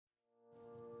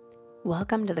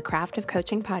Welcome to the Craft of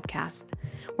Coaching podcast,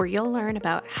 where you'll learn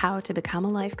about how to become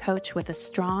a life coach with a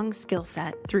strong skill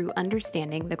set through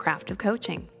understanding the craft of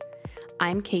coaching.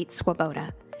 I'm Kate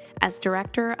Swoboda. As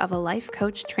director of a life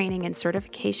coach training and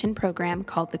certification program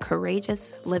called the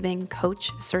Courageous Living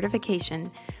Coach Certification,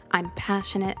 I'm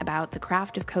passionate about the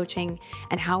craft of coaching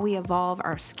and how we evolve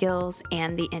our skills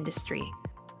and the industry.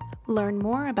 Learn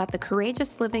more about the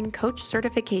Courageous Living Coach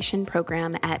Certification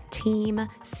Program at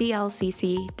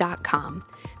teamclcc.com.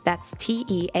 That's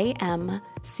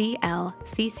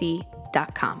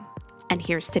teamclcc.com. And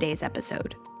here's today's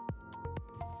episode.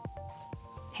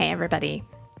 Hey, everybody.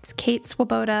 It's Kate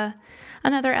Swoboda,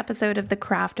 another episode of the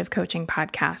Craft of Coaching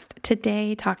podcast.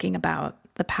 Today, talking about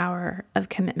the power of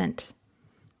commitment.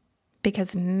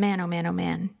 Because man, oh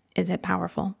man, is it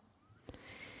powerful.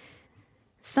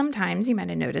 Sometimes you might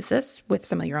have noticed this with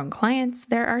some of your own clients.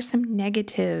 There are some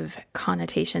negative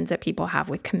connotations that people have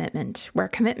with commitment, where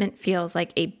commitment feels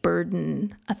like a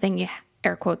burden, a thing you,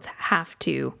 air quotes, have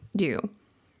to do.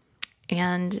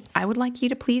 And I would like you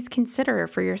to please consider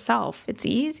for yourself. It's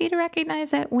easy to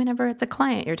recognize it whenever it's a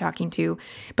client you're talking to,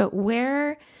 but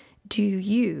where do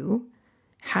you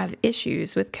have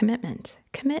issues with commitment?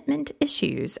 Commitment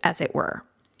issues, as it were.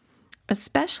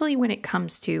 Especially when it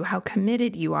comes to how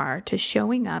committed you are to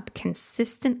showing up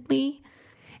consistently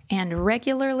and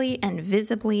regularly and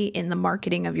visibly in the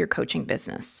marketing of your coaching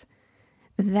business.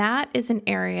 That is an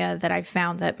area that I've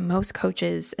found that most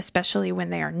coaches, especially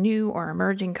when they are new or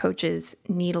emerging coaches,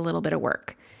 need a little bit of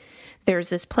work.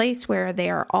 There's this place where they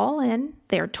are all in,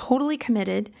 they are totally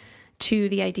committed to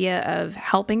the idea of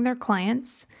helping their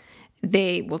clients.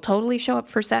 They will totally show up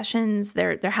for sessions.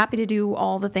 They're happy to do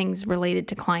all the things related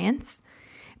to clients.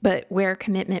 But where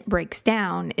commitment breaks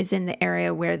down is in the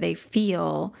area where they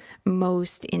feel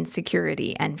most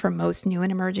insecurity. And for most new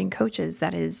and emerging coaches,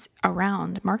 that is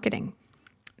around marketing.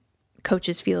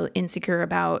 Coaches feel insecure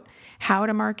about how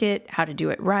to market, how to do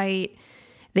it right.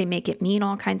 They make it mean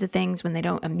all kinds of things when they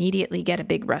don't immediately get a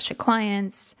big rush of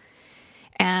clients.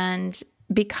 And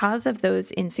because of those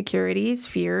insecurities,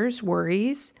 fears,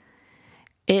 worries,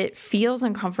 it feels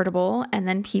uncomfortable, and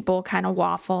then people kind of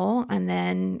waffle, and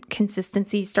then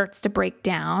consistency starts to break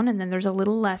down, and then there's a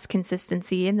little less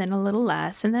consistency, and then a little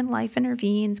less, and then life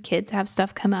intervenes, kids have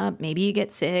stuff come up, maybe you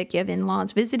get sick, you have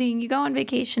in-laws visiting, you go on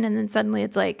vacation, and then suddenly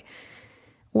it's like,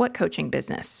 what coaching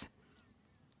business?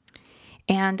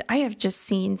 And I have just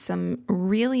seen some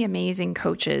really amazing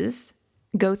coaches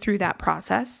go through that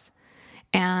process,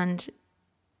 and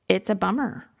it's a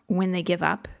bummer when they give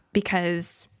up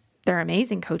because they're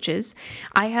amazing coaches.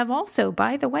 I have also,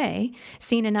 by the way,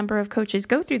 seen a number of coaches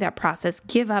go through that process,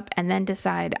 give up, and then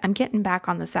decide, I'm getting back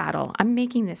on the saddle. I'm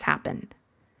making this happen.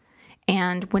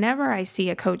 And whenever I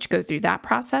see a coach go through that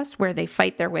process where they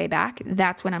fight their way back,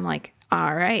 that's when I'm like,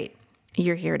 all right,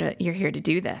 you're here to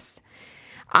do this.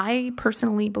 I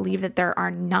personally believe that there are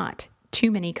not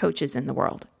too many coaches in the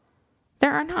world.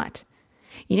 There are not.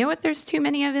 You know what there's too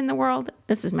many of in the world?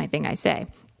 This is my thing I say.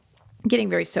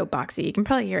 Getting very soapboxy. You can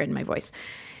probably hear it in my voice.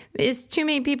 There's too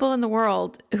many people in the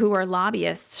world who are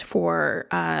lobbyists for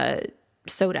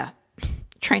soda,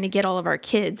 trying to get all of our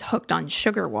kids hooked on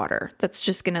sugar water. That's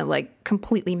just going to like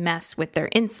completely mess with their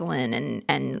insulin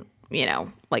and you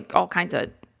know, like all kinds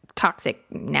of toxic,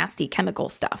 nasty chemical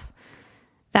stuff.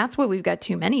 That's what we've got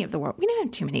too many of the world. We don't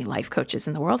have too many life coaches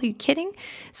in the world. Are you kidding?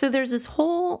 So there's this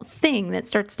whole thing that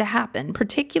starts to happen,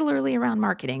 particularly around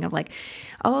marketing of like,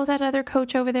 oh, that other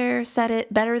coach over there said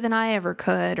it better than I ever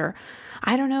could. Or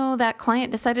I don't know, that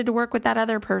client decided to work with that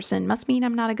other person. Must mean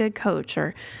I'm not a good coach.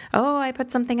 Or, oh, I put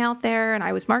something out there and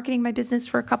I was marketing my business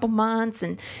for a couple months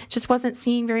and just wasn't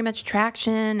seeing very much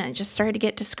traction. I just started to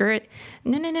get discouraged.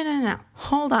 No.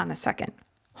 Hold on a second.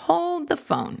 Hold the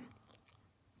phone.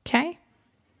 Okay?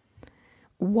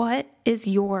 What is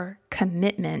your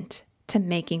commitment to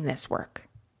making this work?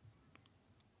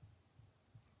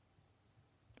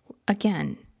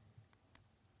 Again,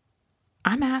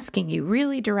 I'm asking you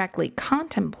really directly,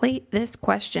 contemplate this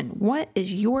question. What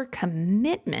is your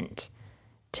commitment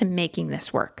to making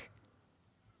this work?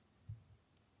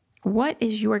 What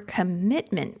is your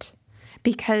commitment?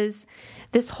 Because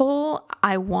this whole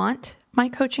I want my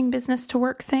coaching business to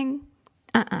work thing,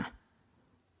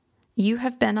 You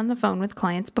have been on the phone with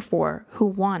clients before who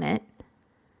want it,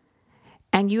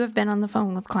 and you have been on the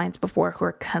phone with clients before who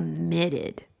are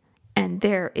committed, and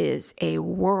there is a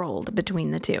world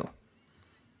between the two.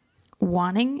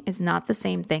 Wanting is not the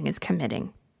same thing as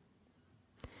committing.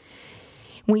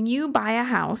 When you buy a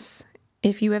house,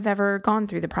 if you have ever gone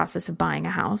through the process of buying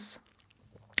a house,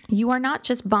 you are not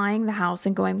just buying the house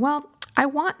and going, well, I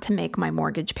want to make my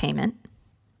mortgage payment.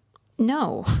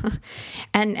 No.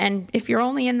 And if you're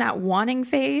only in that wanting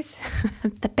phase,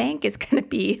 the bank is going to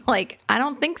be like, I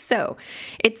don't think so.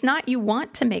 It's not you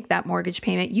want to make that mortgage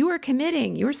payment. You are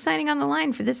committing. You are signing on the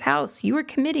line for this house. You are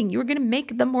committing. You are going to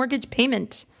make the mortgage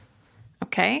payment.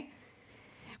 Okay?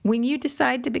 When you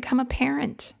decide to become a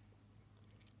parent,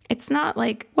 it's not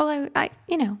like, well, I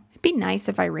it'd be nice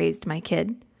if I raised my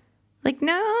kid. Like,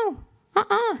 no,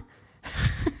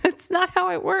 It's not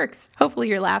how it works. Hopefully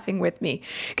you're laughing with me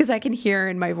because I can hear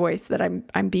in my voice that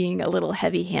I'm being a little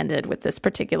heavy-handed with this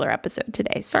particular episode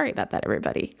today. Sorry about that,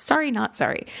 everybody. Sorry, not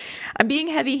sorry. I'm being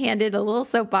heavy-handed, a little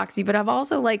soapboxy, but I'm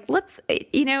also like, it's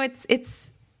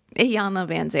Iyanla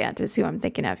Vanzant is who I'm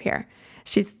thinking of here.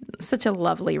 She's such a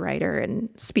lovely writer and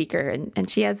speaker, and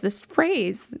she has this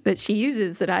phrase that she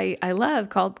uses that I love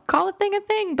called, call a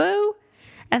thing, boo.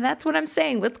 And that's what I'm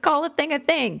saying. Let's call a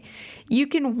thing. You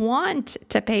can want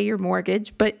to pay your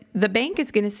mortgage, but the bank is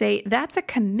going to say that's a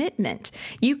commitment.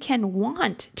 You can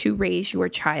want to raise your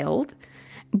child,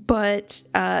 but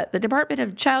the Department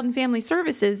of Child and Family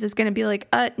Services is going to be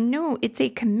like, no, it's a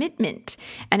commitment.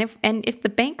 And if the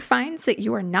bank finds that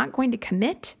you are not going to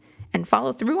commit and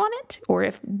follow through on it, or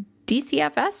if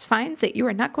DCFS finds that you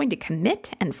are not going to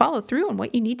commit and follow through on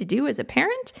what you need to do as a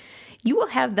parent, you will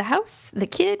have the house, the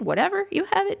kid, whatever, you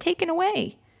have it taken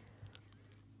away.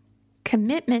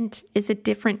 Commitment is a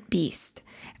different beast.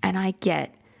 And I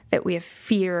get that we have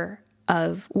fear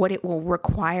of what it will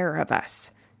require of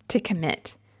us to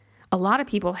commit. A lot of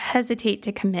people hesitate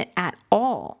to commit at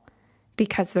all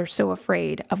because they're so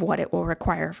afraid of what it will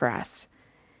require for us.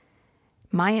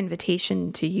 My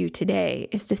invitation to you today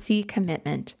is to see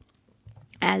commitment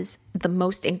as the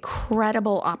most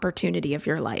incredible opportunity of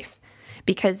your life.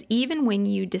 Because even when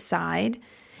you decide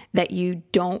that you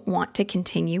don't want to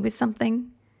continue with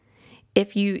something,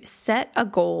 if you set a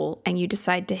goal and you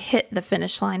decide to hit the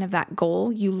finish line of that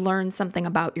goal, you learn something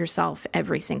about yourself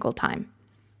every single time.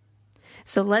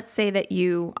 So let's say that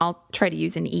I'll try to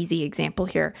use an easy example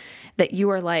here, that you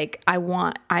are like,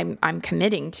 I'm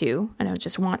committing to, I don't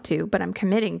just want to, but I'm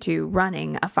committing to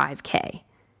running a 5K.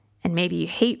 And maybe you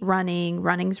hate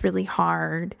running's really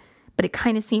hard, but it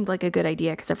kind of seemed like a good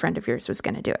idea because a friend of yours was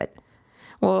going to do it.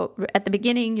 Well, at the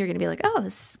beginning, you're going to be like, oh,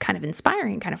 this is kind of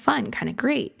inspiring, kind of fun, kind of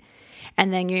great.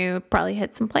 And then you probably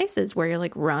hit some places where you're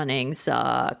like, running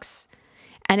sucks.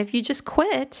 And if you just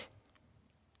quit,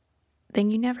 then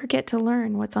you never get to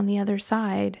learn what's on the other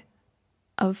side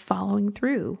of following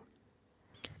through.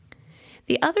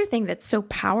 The other thing that's so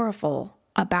powerful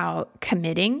about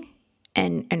committing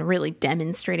and really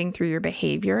demonstrating through your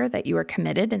behavior that you are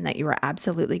committed and that you are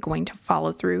absolutely going to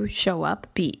follow through, show up,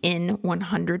 be in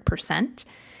 100%,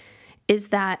 is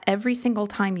that every single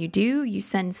time you do, you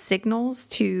send signals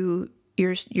to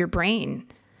your brain.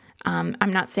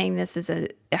 I'm not saying this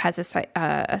has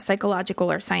a psychological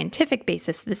or scientific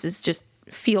basis. This is just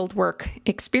field work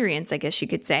experience, I guess you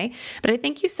could say. But I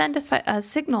think you send a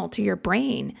signal to your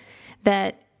brain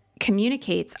that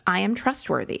communicates, I am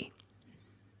trustworthy.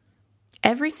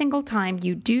 Every single time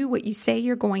you do what you say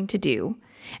you're going to do,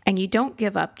 and you don't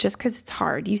give up just because it's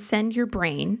hard, you send your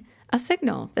brain a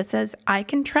signal that says, I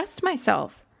can trust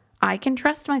myself. I can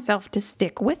trust myself to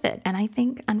stick with it. And I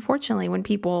think, unfortunately, when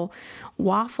people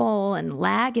waffle and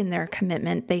lag in their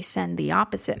commitment, they send the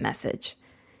opposite message.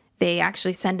 They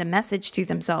actually send a message to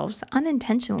themselves,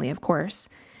 unintentionally, of course.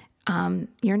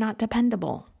 You're not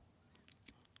dependable.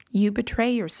 You betray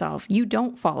yourself. You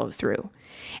don't follow through.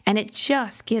 And it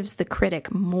just gives the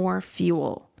critic more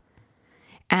fuel.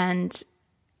 And,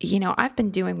 I've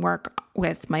been doing work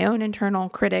with my own internal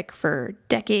critic for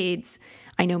decades.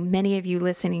 I know many of you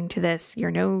listening to this,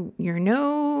 you're no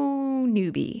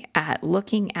newbie at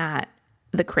looking at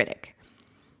the critic.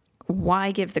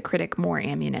 Why give the critic more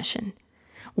ammunition?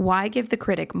 Why give the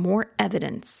critic more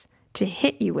evidence to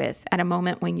hit you with at a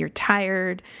moment when you're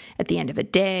tired, at the end of a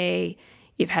day,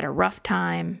 you've had a rough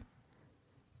time?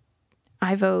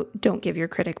 I vote don't give your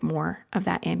critic more of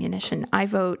that ammunition. I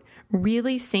vote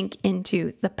really sink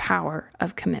into the power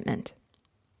of commitment.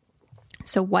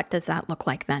 So what does that look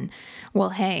like then? Well,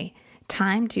 hey,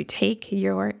 time to take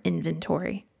your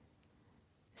inventory.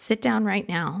 Sit down right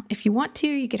now. If you want to,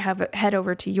 you could head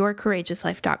over to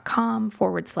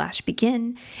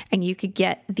yourcourageouslife.com/begin, and you could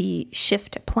get the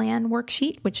Shift Plan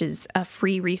worksheet, which is a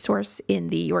free resource in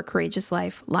the Your Courageous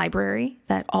Life library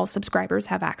that all subscribers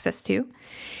have access to.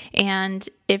 And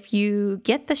if you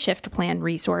get the Shift Plan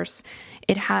resource,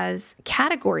 it has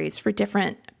categories for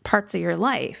different parts of your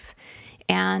life.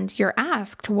 And you're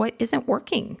asked what isn't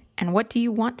working and what do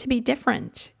you want to be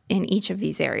different in each of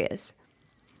these areas.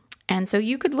 And so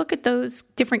you could look at those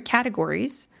different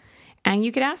categories and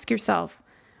you could ask yourself,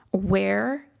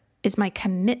 where is my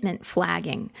commitment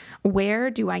flagging? Where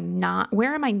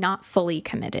am I not fully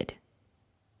committed?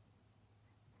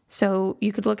 So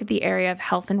you could look at the area of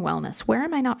health and wellness. Where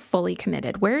am I not fully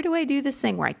committed? Where do I do this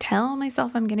thing where I tell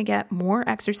myself I'm going to get more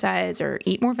exercise or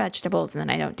eat more vegetables and then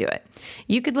I don't do it?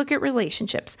 You could look at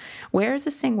relationships. Where is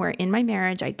this thing where in my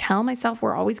marriage I tell myself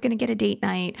we're always going to get a date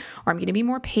night, or I'm going to be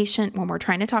more patient when we're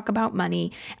trying to talk about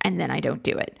money and then I don't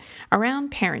do it?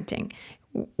 Around parenting,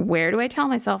 where do I tell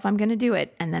myself I'm going to do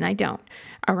it and then I don't?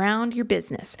 Around your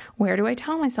business, where do I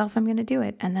tell myself I'm going to do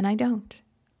it and then I don't?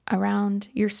 Around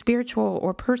your spiritual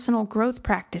or personal growth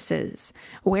practices,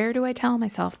 where do I tell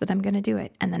myself that I'm going to do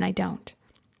it and then I don't?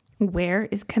 Where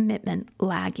is commitment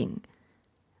lagging?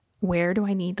 Where do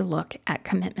I need to look at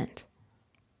commitment?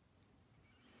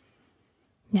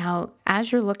 Now,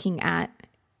 as you're looking at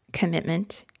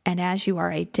commitment and as you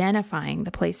are identifying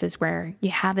the places where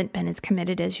you haven't been as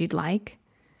committed as you'd like,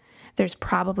 there's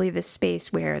probably this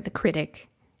space where the critic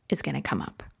is going to come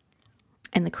up.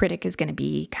 And the critic is going to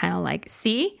be kind of like,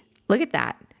 see, look at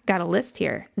that. Got a list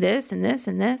here. This and this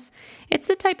and this. It's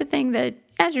the type of thing that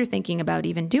as you're thinking about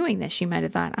even doing this, you might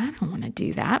have thought, I don't want to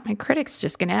do that. My critic's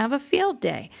just going to have a field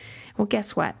day. Well,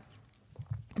 guess what?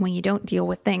 When you don't deal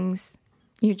with things,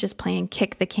 you're just playing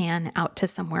kick the can out to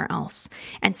somewhere else.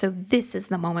 And so this is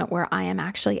the moment where I am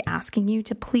actually asking you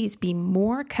to please be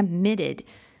more committed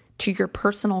to your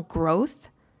personal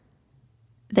growth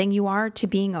than you are to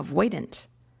being avoidant,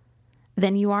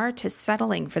 than you are to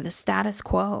settling for the status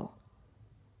quo.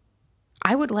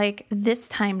 I would like this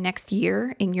time next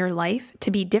year in your life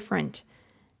to be different.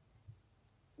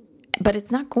 But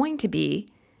it's not going to be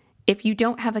if you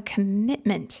don't have a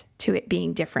commitment to it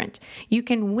being different. You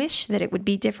can wish that it would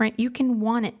be different. You can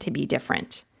want it to be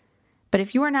different. But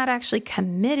if you are not actually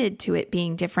committed to it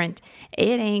being different,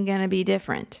 it ain't going to be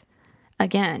different.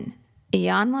 Again,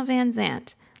 Iyanla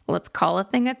Vanzant, let's call a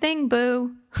thing,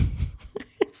 boo.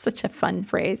 It's such a fun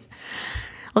phrase.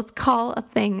 Let's call a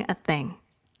thing a thing.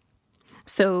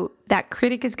 So that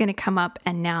critic is going to come up,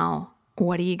 and now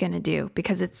what are you going to do?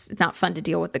 Because it's not fun to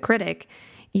deal with the critic.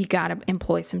 You got to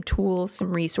employ some tools,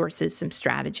 some resources, some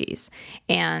strategies.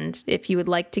 And if you would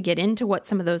like to get into what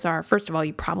some of those are, first of all,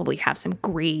 you probably have some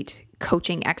great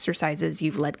coaching exercises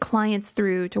you've led clients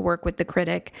through to work with the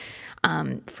critic.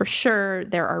 For sure,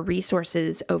 there are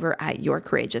resources over at Your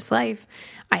Courageous Life.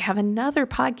 I have another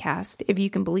podcast, if you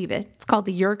can believe it. It's called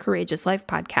the Your Courageous Life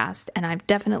podcast, and I've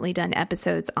definitely done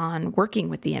episodes on working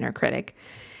with the inner critic.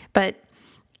 But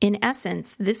in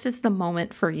essence, this is the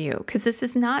moment for you, because this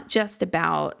is not just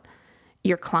about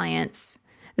your clients.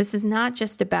 This is not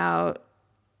just about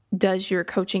does your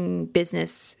coaching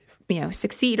business,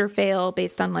 succeed or fail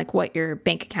based on like what your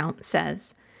bank account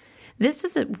says. This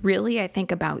is really, I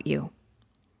think, about you.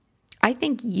 I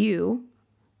think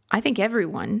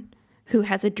everyone who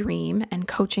has a dream, and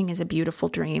coaching is a beautiful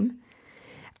dream.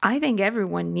 I think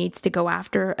everyone needs to go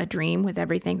after a dream with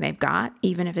everything they've got,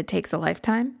 even if it takes a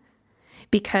lifetime.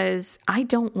 Because I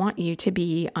don't want you to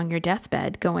be on your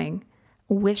deathbed going,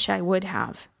 wish I would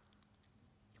have.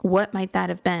 What might that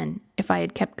have been if I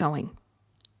had kept going?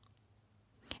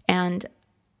 And,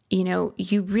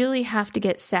 you really have to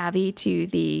get savvy to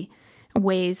the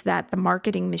ways that the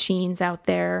marketing machines out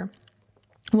there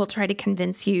will try to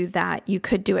convince you that you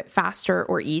could do it faster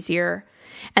or easier.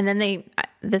 And then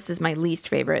this is my least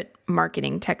favorite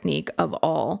marketing technique of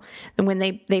all. And when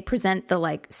they present the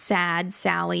like sad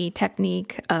Sally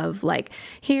technique of like,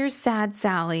 here's sad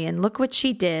Sally and look what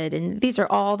she did. And these are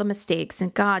all the mistakes.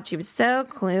 And God, she was so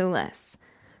clueless.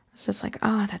 It's just like,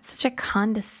 oh, that's such a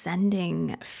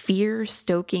condescending,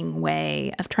 fear-stoking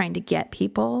way of trying to get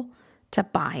people to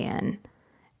buy in.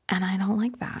 And I don't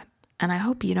like that. And I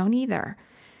hope you don't either.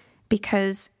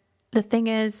 Because the thing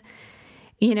is,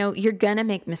 you're going to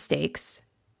make mistakes,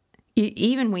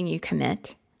 even when you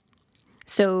commit.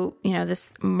 So,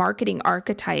 this marketing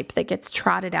archetype that gets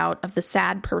trotted out of the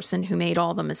sad person who made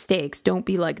all the mistakes, don't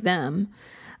be like them.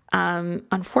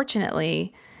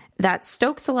 Unfortunately, that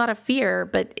stokes a lot of fear,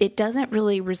 but it doesn't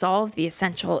really resolve the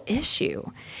essential issue.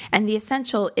 And the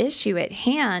essential issue at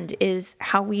hand is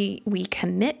how we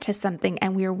commit to something,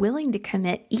 and we are willing to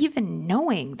commit even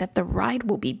knowing that the ride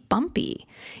will be bumpy,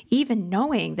 even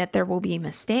knowing that there will be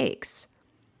mistakes.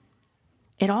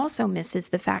 It also misses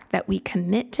the fact that we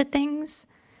commit to things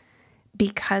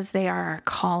because they are our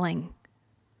calling.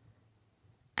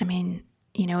 I mean,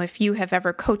 if you have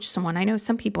ever coached someone, I know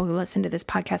some people who listen to this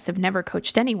podcast have never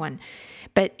coached anyone,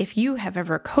 but if you have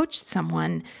ever coached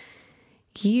someone,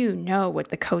 you know what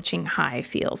the coaching high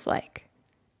feels like.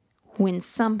 When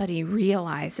somebody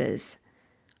realizes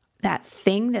that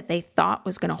thing that they thought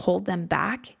was going to hold them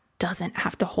back doesn't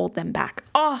have to hold them back.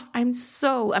 Oh,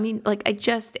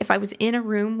 if I was in a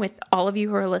room with all of you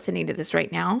who are listening to this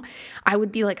right now, I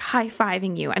would be like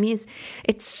high-fiving you. I mean,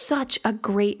 it's such a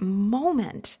great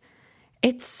moment.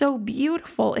 It's so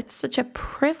beautiful. It's such a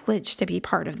privilege to be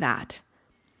part of that.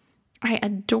 I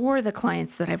adore the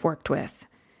clients that I've worked with.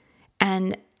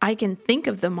 And I can think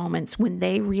of the moments when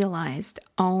they realized,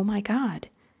 oh my God,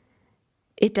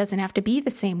 it doesn't have to be the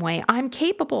same way. I'm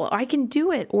capable. I can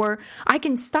do it. Or I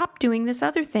can stop doing this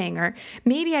other thing. Or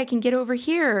maybe I can get over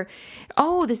here.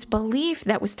 Oh, this belief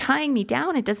that was tying me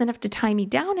down, it doesn't have to tie me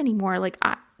down anymore.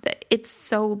 It's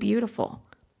so beautiful.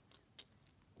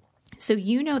 So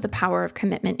you know the power of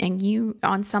commitment, and you,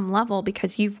 on some level,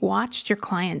 because you've watched your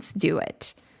clients do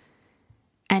it.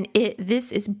 And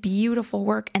this is beautiful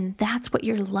work, and that's what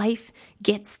your life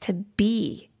gets to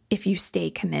be if you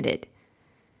stay committed.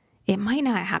 It might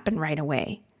not happen right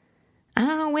away. I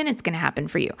don't know when it's going to happen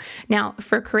for you. Now,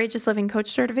 for Courageous Living Coach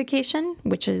Certification,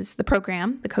 which is the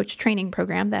program, the coach training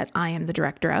program that I am the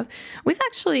director of, we've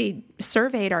actually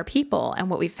surveyed our people, and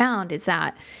what we found is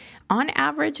that on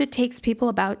average, it takes people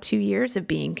about 2 years of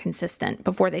being consistent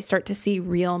before they start to see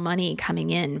real money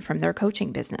coming in from their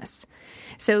coaching business.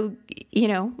 So,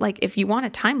 if you want a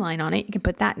timeline on it, you can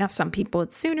put that. Now, some people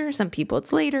it's sooner, some people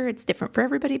it's later. It's different for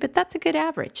everybody, but that's a good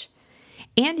average.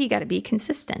 And you got to be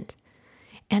consistent.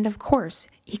 And of course,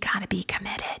 you got to be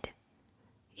committed.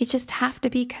 You just have to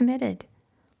be committed.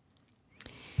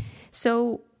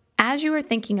 So, as you are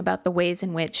thinking about the ways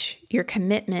in which your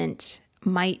commitment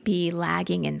might be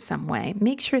lagging in some way,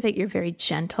 make sure that you're very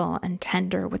gentle and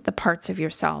tender with the parts of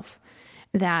yourself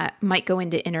that might go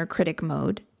into inner critic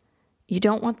mode. You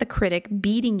don't want the critic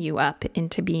beating you up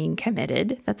into being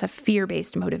committed. That's a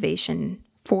fear-based motivation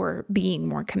for being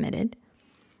more committed.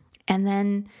 And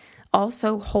then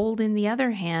also hold in the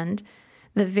other hand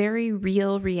the very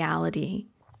real reality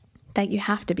that you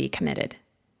have to be committed.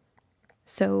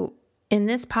 So in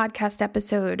this podcast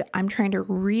episode, I'm trying to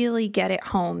really get it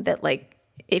home that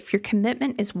if your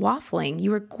commitment is waffling,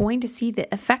 you are going to see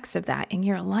the effects of that in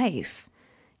your life.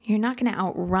 You're not going to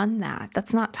outrun that.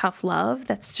 That's not tough love.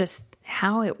 That's just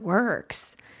how it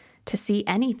works to see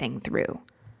anything through.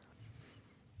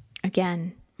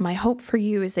 Again, my hope for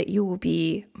you is that you will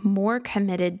be more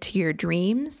committed to your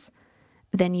dreams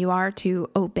than you are to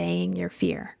obeying your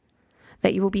fear.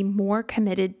 That you will be more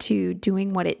committed to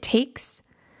doing what it takes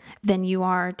than you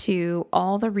are to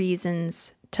all the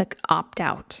reasons to opt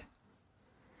out.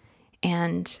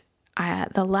 And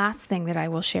the last thing that I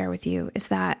will share with you is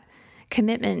that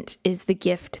commitment is the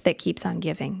gift that keeps on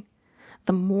giving.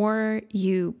 The more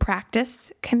you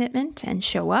practice commitment and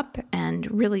show up and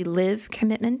really live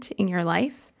commitment in your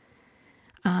life,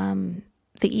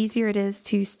 the easier it is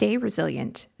to stay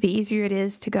resilient. The easier it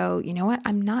is to go, you know what,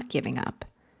 I'm not giving up.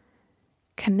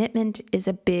 Commitment is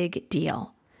a big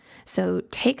deal. So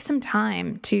take some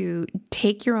time to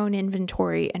take your own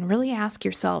inventory and really ask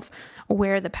yourself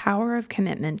where the power of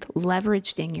commitment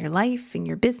leveraged in your life, in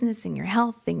your business, in your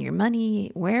health, in your money,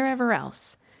 wherever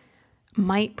else,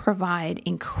 might provide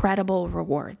incredible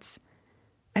rewards.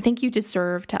 I think you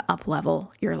deserve to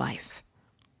up-level your life.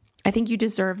 I think you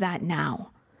deserve that now,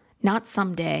 not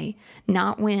someday,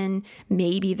 not when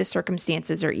maybe the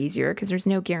circumstances are easier, because there's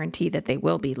no guarantee that they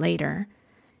will be later.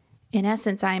 In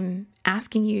essence, I'm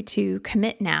asking you to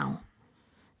commit now,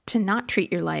 to not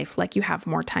treat your life like you have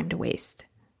more time to waste,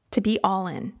 to be all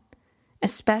in,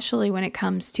 especially when it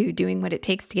comes to doing what it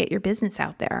takes to get your business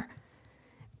out there.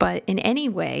 But in any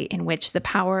way in which the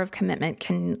power of commitment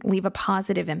can leave a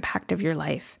positive impact of your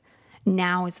life,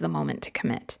 now is the moment to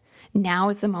commit. Now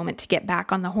is the moment to get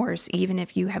back on the horse, even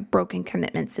if you have broken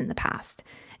commitments in the past.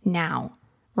 Now,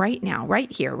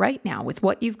 right here, right now, with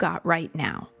what you've got right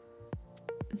now.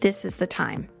 This is the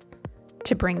time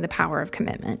to bring the power of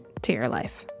commitment to your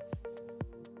life.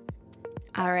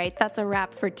 All right, that's a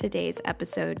wrap for today's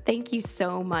episode. Thank you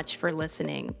so much for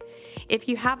listening. If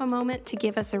you have a moment to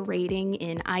give us a rating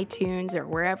in iTunes or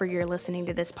wherever you're listening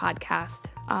to this podcast,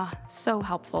 so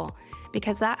helpful,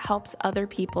 because that helps other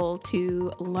people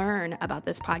to learn about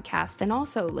this podcast and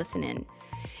also listen in.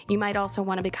 You might also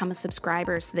want to become a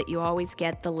subscriber so that you always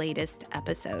get the latest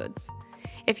episodes.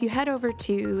 If you head over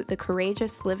to the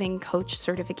Courageous Living Coach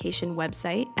Certification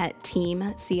website at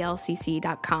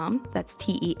teamclcc.com, that's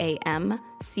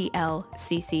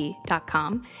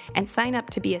TEAMCLCC.com, and sign up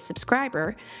to be a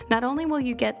subscriber, not only will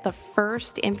you get the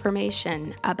first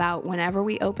information about whenever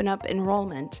we open up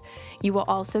enrollment, you will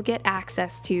also get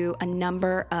access to a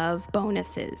number of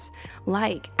bonuses,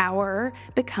 like our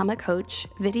Become a Coach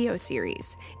video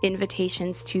series,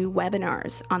 invitations to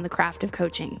webinars on the craft of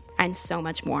coaching, and so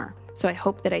much more. So I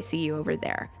hope that I see you over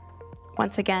there.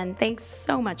 Once again, thanks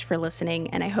so much for listening,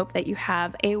 and I hope that you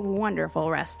have a wonderful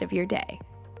rest of your day.